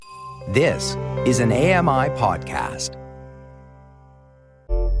This is an AMI podcast.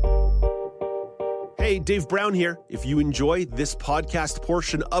 Hey, Dave Brown here. If you enjoy this podcast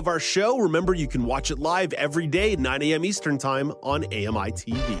portion of our show, remember you can watch it live every day at 9 a.m. Eastern Time on AMI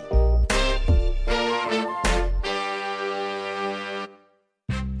TV.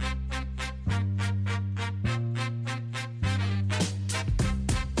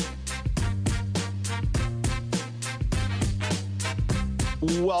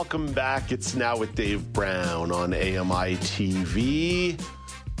 Welcome back. It's Now with Dave Brown on AMI TV.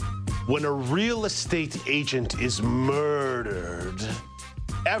 When a real estate agent is murdered,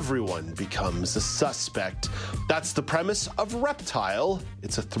 everyone becomes a suspect. That's the premise of Reptile.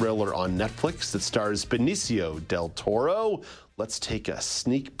 It's a thriller on Netflix that stars Benicio Del Toro. Let's take a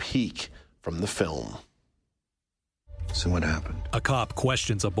sneak peek from the film. So what happened? A cop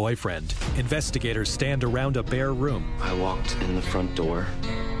questions a boyfriend. Investigators stand around a bare room. I walked in the front door.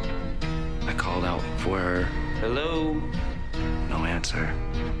 I called out for her. Hello? No answer.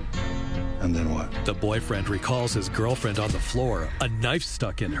 And then what? The boyfriend recalls his girlfriend on the floor, a knife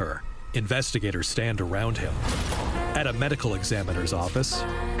stuck in her. Investigators stand around him. At a medical examiner's office,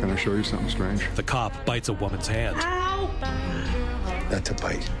 can I show you something strange? the cop bites a woman's hand. Ow! That's a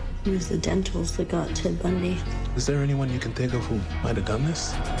bite. It was the dentals that got Ted Bundy. Is there anyone you can think of who might have done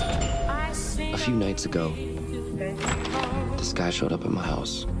this? A few nights ago, this guy showed up at my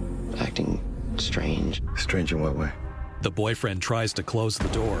house, acting strange. Strange in what way? The boyfriend tries to close the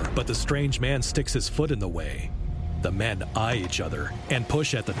door, but the strange man sticks his foot in the way. The men eye each other and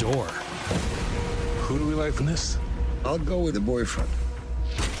push at the door. Who do we like in this? I'll go with the boyfriend.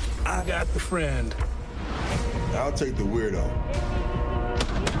 I got the friend. I'll take the weirdo.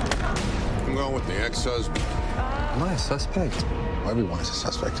 I'm going with the ex-husband. Am I a suspect? Everyone's a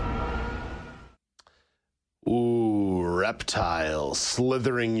suspect. Ooh, Reptile,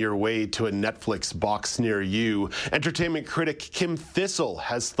 slithering your way to a Netflix box near you. Entertainment critic Kim Thistle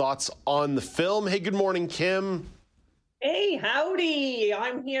has thoughts on the film. Hey, good morning, Kim. Hey, howdy.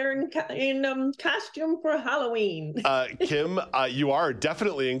 I'm here in costume for Halloween. Kim, you are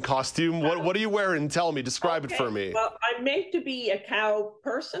definitely in costume. What are you wearing? Tell me. Describe it for me. Well, I'm meant to be a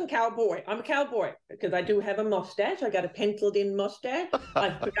cowboy. I'm a cowboy because I do have a mustache. I got a penciled-in mustache. I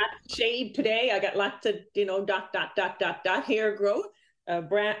forgot to shave today. I got lots of, hair growth,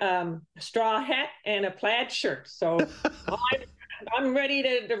 a straw hat, and a plaid shirt. So I'm ready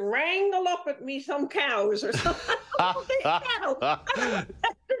to wrangle up at me some cows or something. That's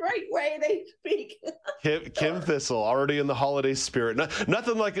the right way they speak. Kim Thistle, already in the holiday spirit.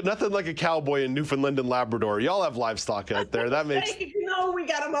 Nothing like a cowboy in Newfoundland and Labrador. Y'all have livestock out there. That makes. We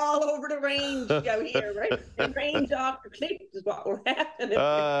got them all over the range out here, right? And range off the cliffs is what we're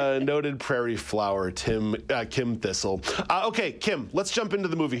having. Noted prairie flower, Kim Thistle. Okay, Kim, let's jump into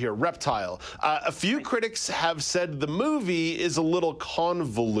the movie here. Reptile. A few critics have said the movie is a little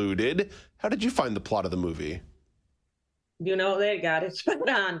convoluted. How did you find the plot of the movie? They got it spot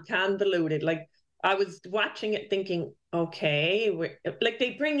on, convoluted. Like, I was watching it thinking, okay, like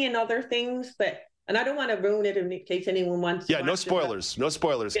they bring in other things that, and I don't want to ruin it in case anyone wants to. Yeah, no spoilers. No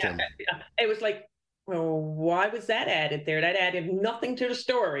spoilers, Kim. It was like, well, why was that added there? That added nothing to the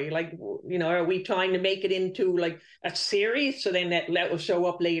story. Like, are we trying to make it into like a series? So then that will show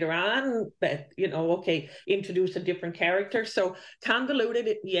up later on. But, introduce a different character. So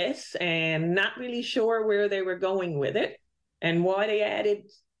convoluted, yes, and not really sure where they were going with it and why they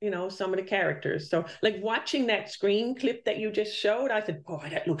added, some of the characters. So like watching that screen clip that you just showed, I said, boy,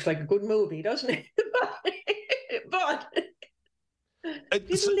 that looks like a good movie, doesn't it? but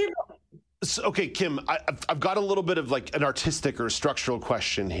okay, Kim, I've got a little bit of like an artistic or structural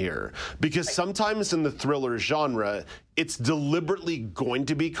question here, because sometimes in the thriller genre, it's deliberately going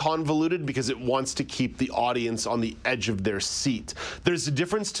to be convoluted because it wants to keep the audience on the edge of their seat. There's a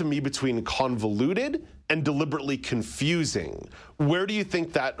difference to me between convoluted and deliberately confusing. Where do you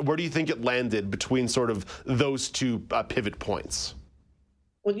think it landed between sort of those two pivot points?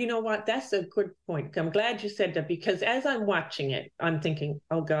 Well, you know what? That's a good point. I'm glad you said that, because as I'm watching it, I'm thinking,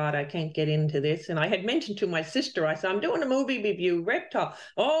 oh, God, I can't get into this. And I had mentioned to my sister, I said, I'm doing a movie review, Reptile.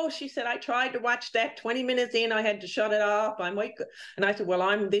 Oh, she said, I tried to watch that 20 minutes in. I had to shut it off. And I said, well,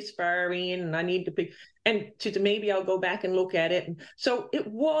 I'm this far in and I need to pick. And she said, maybe I'll go back and look at it. And so it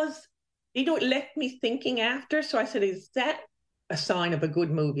was, it left me thinking after. So I said, is that a sign of a good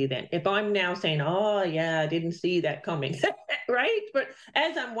movie then? If I'm now saying, oh, yeah, I didn't see that coming, right? But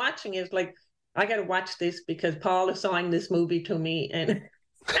as I'm watching, it's like, I got to watch this because Paul assigned this movie to me and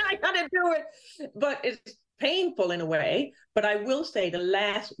I got to do it. But it's painful in a way. But I will say the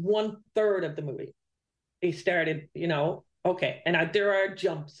last 1/3 of the movie, he started, okay. And there are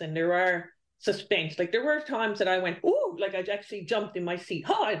jumps and there are suspense. Like there were times that I went, ooh, like I actually jumped in my seat.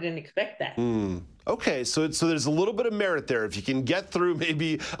 Oh, I didn't expect that. Okay, so there's a little bit of merit there. If you can get through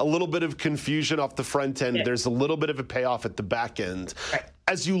maybe a little bit of confusion off the front end, there's a little bit of a payoff at the back end. Right.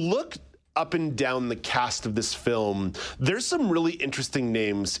 As you look up and down the cast of this film, there's some really interesting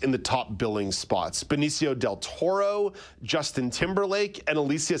names in the top billing spots. Benicio Del Toro, Justin Timberlake, and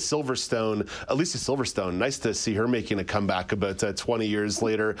Alicia Silverstone. Alicia Silverstone, nice to see her making a comeback about 20 years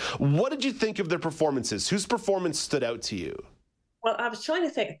later. What did you think of their performances? Whose performance stood out to you? Well, I was trying to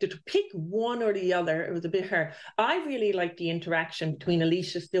think, to pick one or the other, it was a bit hard. I really liked the interaction between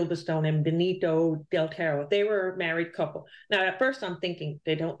Alicia Silverstone and Benicio Del Toro. They were a married couple. Now, at first I'm thinking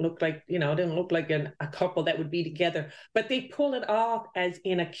they don't look like, they don't look like a couple that would be together, but they pull it off as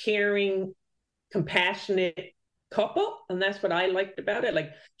in a caring, compassionate couple. And that's what I liked about it.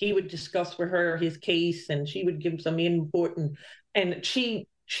 Like he would discuss with her his case and she would give some input and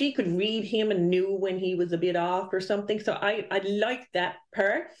she could read him and knew when he was a bit off or something. So I liked that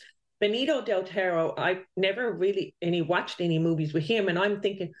part. Benicio Del Toro, I never really watched any movies with him, and I'm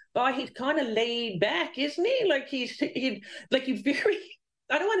thinking, boy, he's kind of laid back, isn't he? Like he's very,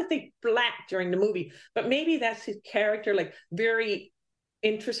 I don't want to say flat during the movie, but maybe that's his character, like very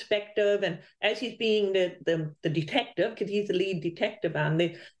introspective, and as he's being the detective, because he's the lead detective on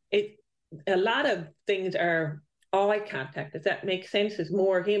a lot of things are eye contact, if that makes sense. Is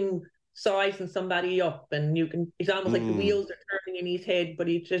more him sizing somebody up, and it's almost like the wheels are turning in his head, but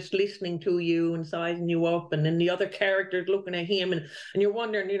he's just listening to you and sizing you up, and then the other character's looking at him, and you're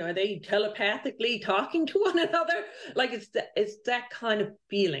wondering, are they telepathically talking to one another? Like it's that kind of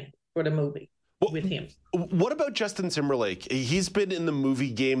feeling for the movie with him. What about Justin Timberlake? He's been in the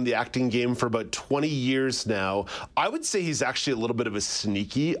movie game, the acting game, for about 20 years now. I would say he's actually a little bit of a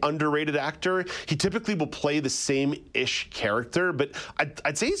sneaky, underrated actor. He typically will play the same-ish character, but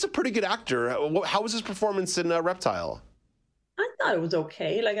I'd say he's a pretty good actor. How was his performance in Reptile? I thought it was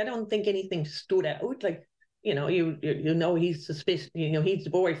okay. Like, I don't think anything stood out. Like, he's suspicious. He's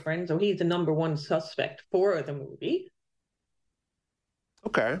the boyfriend, so he's the number one suspect for the movie.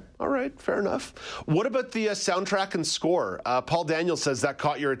 Okay. All right. Fair enough. What about the soundtrack and score? Paul Daniel says that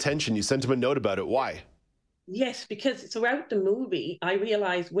caught your attention. You sent him a note about it. Why? Yes, because throughout the movie, I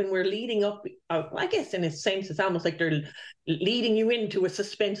realized when we're leading up, I guess in a sense, it's almost like they're leading you into a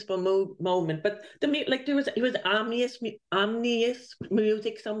suspenseful moment. But it was ominous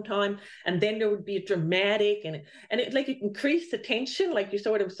music sometimes, and then there would be a dramatic, and it increased the tension. Like you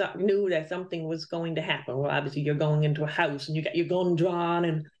sort of knew that something was going to happen. Well, obviously you're going into a house and you got your gun drawn,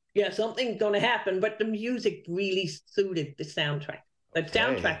 and something's going to happen. But the music really suited the soundtrack. The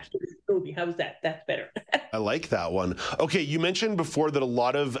soundtrack to this movie. How's that? That's better. I like that one. Okay, you mentioned before that a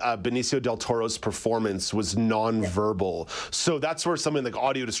lot of Benicio Del Toro's performance was nonverbal. So that's where something like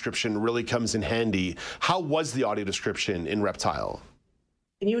audio description really comes in handy. How was the audio description in Reptile?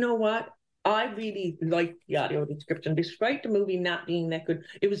 And you know what? I really liked the audio description, despite the movie not being that good.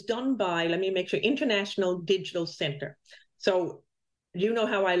 It was done by, let me make sure, International Digital Center. So you know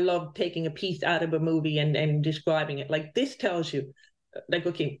how I love taking a piece out of a movie and describing it. Like this tells you, like,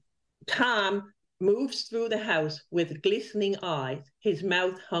 okay, Tom moves through the house with glistening eyes, his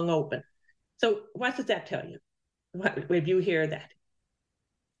mouth hung open. So what does that tell you? If you hear that?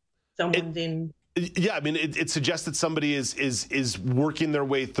 Someone's in... Yeah, I mean, it suggests that somebody is working their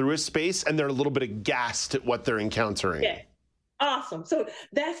way through a space and they're a little bit aghast at what they're encountering. Yeah, awesome. So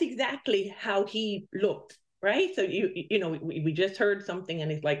that's exactly how he looked, right? So, we just heard something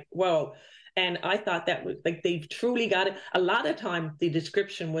and it's like, whoa. And I thought that was like, they've truly got it. A lot of times the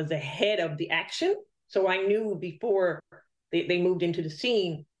description was ahead of the action. So I knew before they moved into the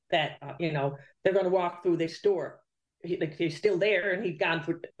scene that, they're going to walk through this door. He's still there and he's gone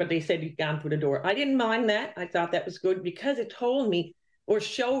through, but they said he's gone through the door. I didn't mind that. I thought that was good because it told me or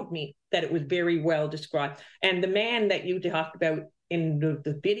showed me that it was very well described. And the man that you talked about in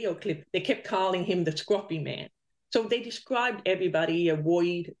the video clip, they kept calling him the scruffy man. So they described everybody, a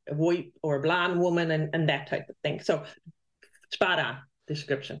white or a blonde woman and that type of thing. So spot on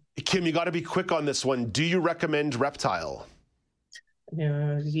description. Kim, you got to be quick on this one. Do you recommend Reptile?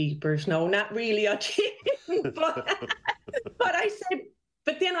 Jeepers, no, not really. But I said,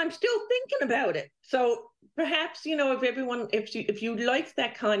 but then I'm still thinking about it. So perhaps, if you like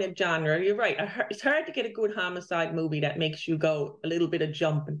that kind of genre, you're right. It's hard to get a good homicide movie that makes you go a little bit of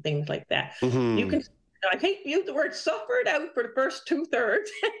jump and things like that. Mm-hmm. You can... I hate to use the word suffer it out for the first 2/3.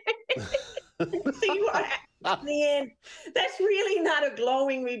 the end. That's really not a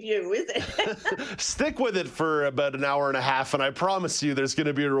glowing review, is it? Stick with it for about an hour and a half, and I promise you there's going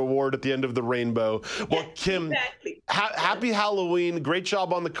to be a reward at the end of the rainbow. Well, Kim, exactly. Happy Halloween. Great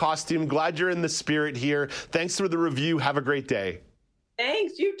job on the costume. Glad you're in the spirit here. Thanks for the review. Have a great day.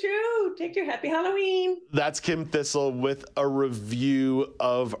 Thanks, you too. Take care. Happy Halloween. That's Kim Thistle with a review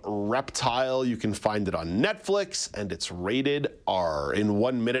of Reptile. You can find it on Netflix, and it's rated R. In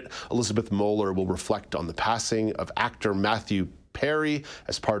 1 minute, Elizabeth Moeller will reflect on the passing of actor Matthew Perry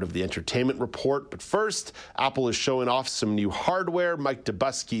as part of the Entertainment Report. But first, Apple is showing off some new hardware. Mike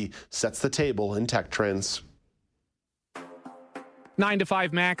Dubusky sets the table in tech trends. 9 to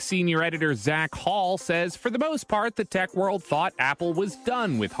 5 Mac senior editor Zach Hall says, for the most part, the tech world thought Apple was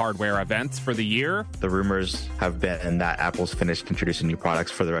done with hardware events for the year. The rumors have been that Apple's finished introducing new products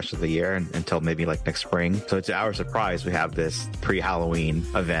for the rest of the year until maybe like next spring. So it's our surprise we have this pre-Halloween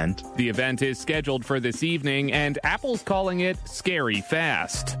event. The event is scheduled for this evening, and Apple's calling it scary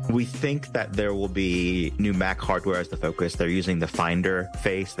fast. We think that there will be new Mac hardware as the focus. They're using the Finder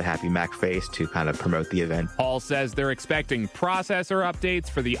face, the Happy Mac face, to kind of promote the event. Hall says they're expecting processor updates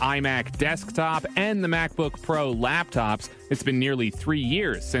for the iMac desktop and the MacBook Pro laptops. It's been nearly 3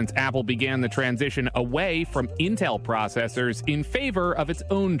 years since Apple began the transition away from Intel processors in favor of its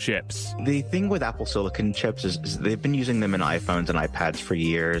own chips. The thing with Apple Silicon chips is they've been using them in iPhones and iPads for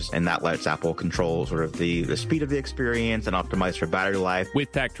years, and that lets Apple control sort of the speed of the experience and optimize for battery life.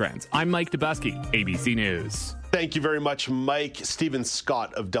 With Tech Trends, I'm Mike Dubusky, ABC News. Thank you very much, Mike. Stephen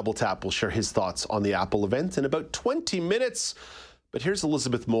Scott of Double Tap will share his thoughts on the Apple event in about 20 minutes. But here's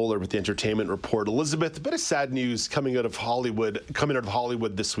Elizabeth Moeller with the Entertainment Report. Elizabeth, a bit of sad news coming out of Hollywood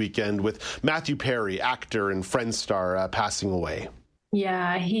this weekend with Matthew Perry, actor and Friends star, passing away.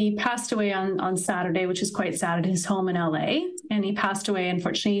 Yeah, he passed away on Saturday, which is quite sad, at his home in LA. And he passed away,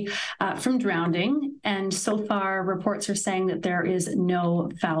 unfortunately, from drowning. And so far, reports are saying that there is no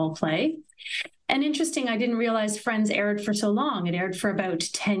foul play. And interesting, I didn't realize Friends aired for so long. It aired for about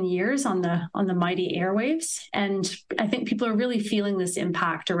 10 years on the mighty airwaves. And I think people are really feeling this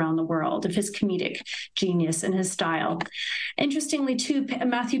impact around the world of his comedic genius and his style. Interestingly, too,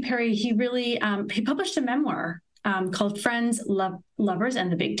 Matthew Perry, he published a memoir called Friends, Lovers,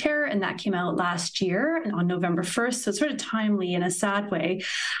 and the Big Terror, and that came out last year on November 1st, so it's sort of timely in a sad way.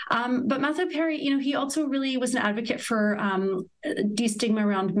 But Matthew Perry, he also really was an advocate for de-stigma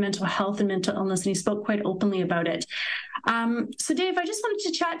around mental health and mental illness, and he spoke quite openly about it. So Dave, I just wanted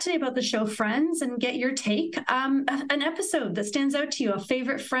to chat today about the show Friends and get your take. An episode that stands out to you, a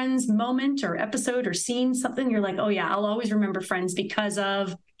favorite Friends moment or episode or scene, something you're like, oh yeah, I'll always remember Friends because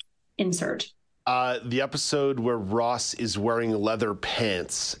of insert. The episode where Ross is wearing leather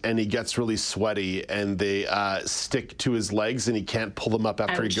pants and he gets really sweaty and they stick to his legs and he can't pull them up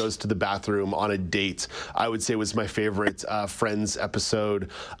after he goes to the bathroom on a date, I would say was my favorite Friends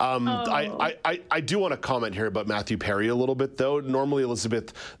episode. I do want to comment here about Matthew Perry a little bit, though. Normally,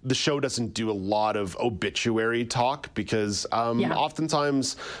 Elizabeth, the show doesn't do a lot of obituary talk because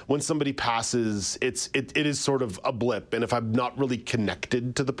oftentimes when somebody passes, it is sort of a blip. And if I'm not really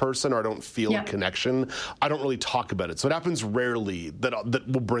connected to the person or I don't feel connection, I don't really talk about it. So it happens rarely that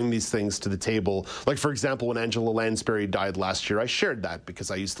will bring these things to the table. Like, for example, when Angela Lansbury died last year, I shared that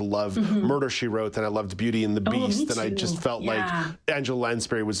because I used to love Murder, She Wrote, and I loved Beauty and the Beast, and I just felt like Angela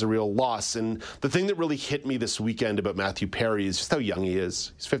Lansbury was a real loss. And the thing that really hit me this weekend about Matthew Perry is just how young he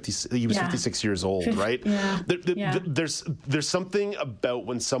is. He was 56 years old, right? There's something about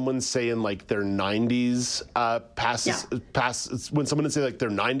when someone's saying like their 90s when someone say like their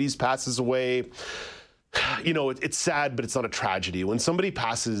 90s passes away, it's sad, but it's not a tragedy. When somebody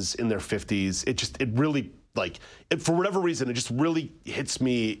passes in their 50s, it really, for whatever reason, it just really hits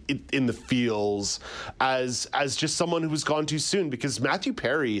me in the feels as just someone who was gone too soon. Because Matthew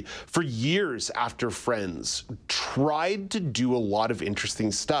Perry, for years after Friends, tried to do a lot of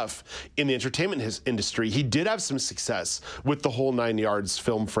interesting stuff in the entertainment industry. He did have some success with the whole 9 Yards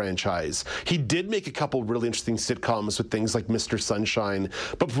film franchise. He did make a couple really interesting sitcoms with things like Mr. Sunshine,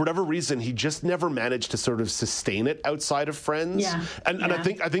 but for whatever reason, he just never managed to sort of sustain it outside of Friends. I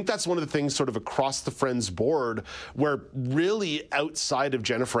think that's one of the things sort of across the Friends board, where really outside of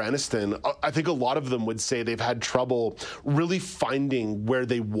Jennifer Aniston, I think a lot of them would say they've had trouble really finding where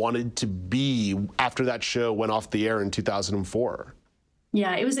they wanted to be after that show went off the air in 2004.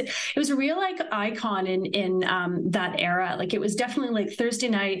 Yeah, it was a real like icon in that era. Like it was definitely like Thursday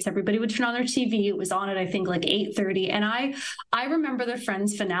nights, everybody would turn on their TV. It was on at I think like 8:30, and I remember the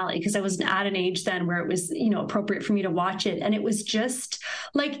Friends finale because I was at an age then where it was appropriate for me to watch it, and it was just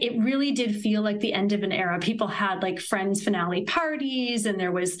like it really did feel like the end of an era. People had like Friends finale parties, and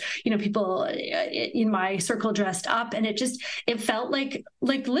there was people in my circle dressed up, and it felt like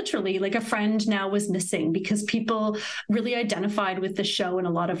literally like a friend now was missing because people really identified with the show in a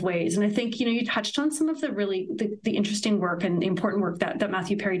lot of ways. And I think, you touched on some of the really the interesting work and the important work that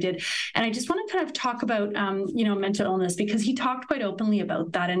Matthew Perry did. And I just want to kind of talk about, mental illness, because he talked quite openly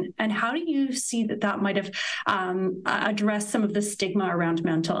about that. And how do you see that might have addressed some of the stigma around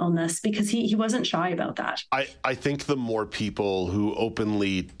mental illness? Because he wasn't shy about that. I think the more people who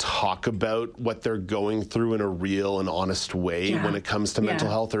openly talk about what they're going through in a real and honest way when it comes to mental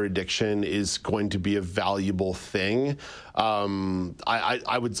health or addiction is going to be a valuable thing.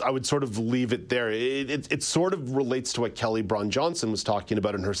 I would sort of leave it there. It sort of relates to what Kelly Braun Johnson was talking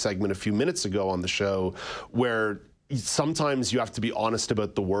about in her segment a few minutes ago on the show, where sometimes you have to be honest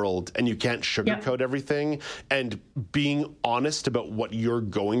about the world and you can't sugarcoat everything. And being honest about what you're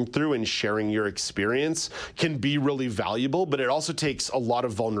going through and sharing your experience can be really valuable, but it also takes a lot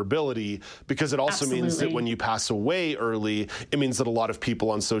of vulnerability, because it also means that when you pass away early, it means that a lot of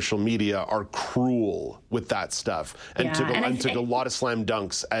people on social media are cruel with that stuff and took a lot of slam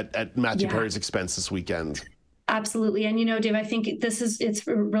dunks at Matthew Perry's expense this weekend. Absolutely. And, Dave, I think it's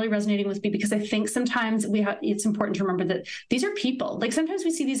really resonating with me because I think sometimes it's important to remember that these are people. Like sometimes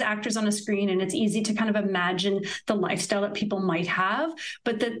we see these actors on a screen and it's easy to kind of imagine the lifestyle that people might have,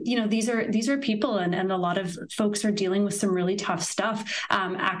 but that, these are people and a lot of folks are dealing with some really tough stuff,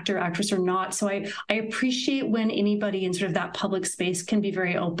 actor, actress or not. So I appreciate when anybody in sort of that public space can be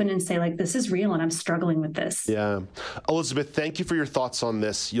very open and say like, this is real and I'm struggling with this. Yeah. Elizabeth, thank you for your thoughts on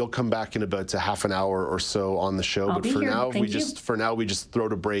this. You'll come back in about a half an hour or so on the show, but for now we just throw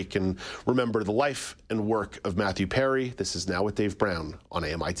to break and remember the life and work of Matthew Perry. This is Now with Dave Brown on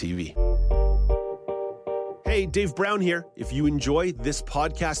AMI TV. Hey, Dave Brown here. If you enjoy this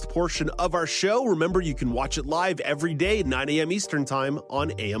podcast portion of our show, remember you can watch it live every day at 9 a.m. Eastern Time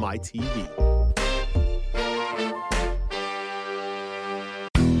on AMI TV.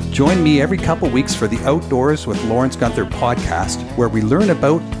 Join me every couple weeks for the Outdoors with Lawrence Gunther podcast, where we learn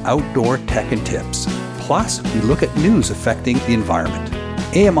about outdoor tech and tips. Plus, we look at news affecting the environment.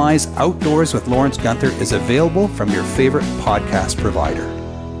 AMI's Outdoors with Lawrence Gunther is available from your favorite podcast provider.